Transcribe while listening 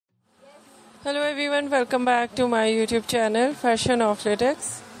Hello everyone, welcome back to my YouTube channel Fashion of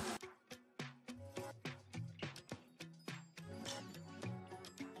Latexe.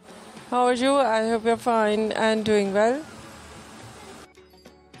 How are you? I hope you're fine and doing well.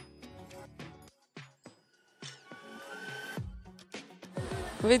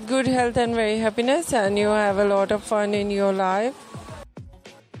 With good health and very happiness, and you have a lot of fun in your life.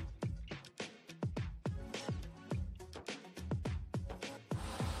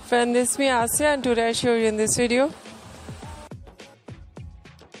 Friend, this is me Asya, and today I show you in this video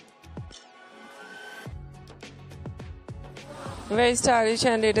very stylish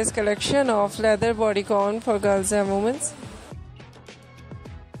and latest collection of leather bodycon for girls and women.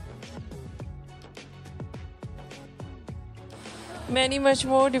 Many much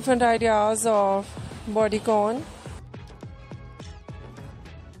more different ideas of bodycon.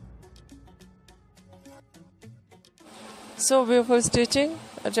 So beautiful stitching,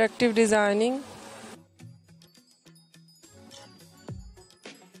 attractive designing.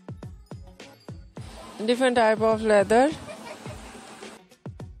 Different type of leather.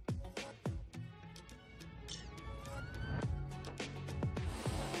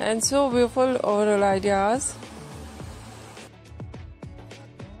 And so beautiful overall ideas.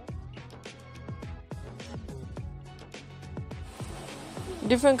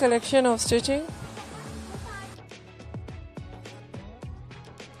 Different collection of stitching.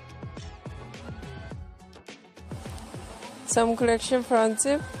 Some collection front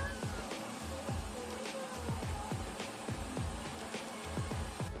zip.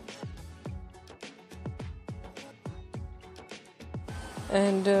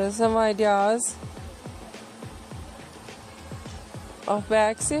 And some ideas of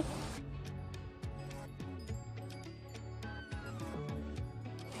back zip.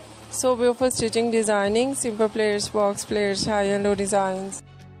 So beautiful stitching, designing, simple players, box players, high and low designs.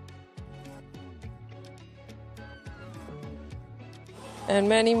 And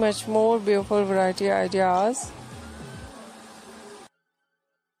many much more beautiful variety ideas.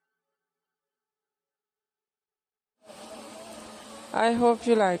 I hope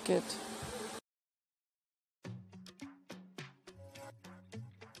you like it.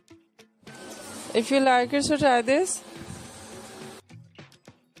 If you like it, so try this.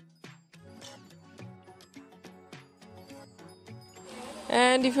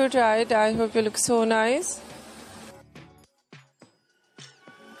 And if you try it, I hope you look so nice.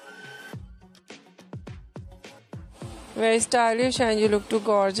 Very stylish, and you look too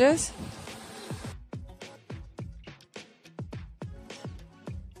gorgeous.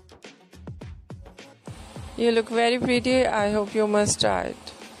 You look very pretty. I hope you must try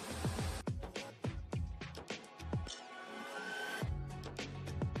it.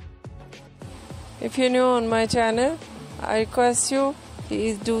 If you're new on my channel, I request you,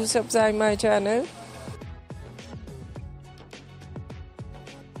 please do subscribe my channel.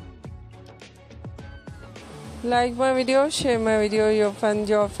 Like my video, share my video, your friends,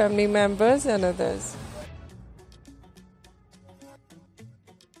 your family members and others.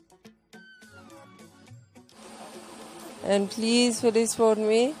 And please fully support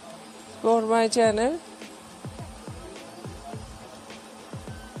me, support my channel.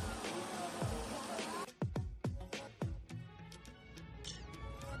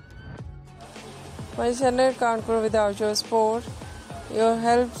 My channel can't grow without your support, your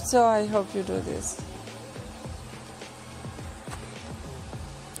help, so I hope you do this.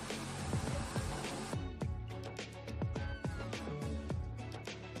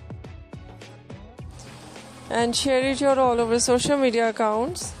 And share it your all over social media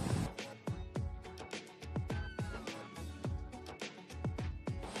accounts.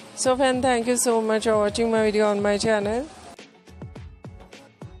 So friend, thank you so much for watching my video on my channel.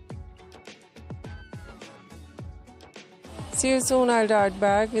 See you soon. I'll start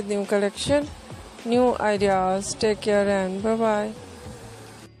back with new collection, new ideas. Take care and bye bye.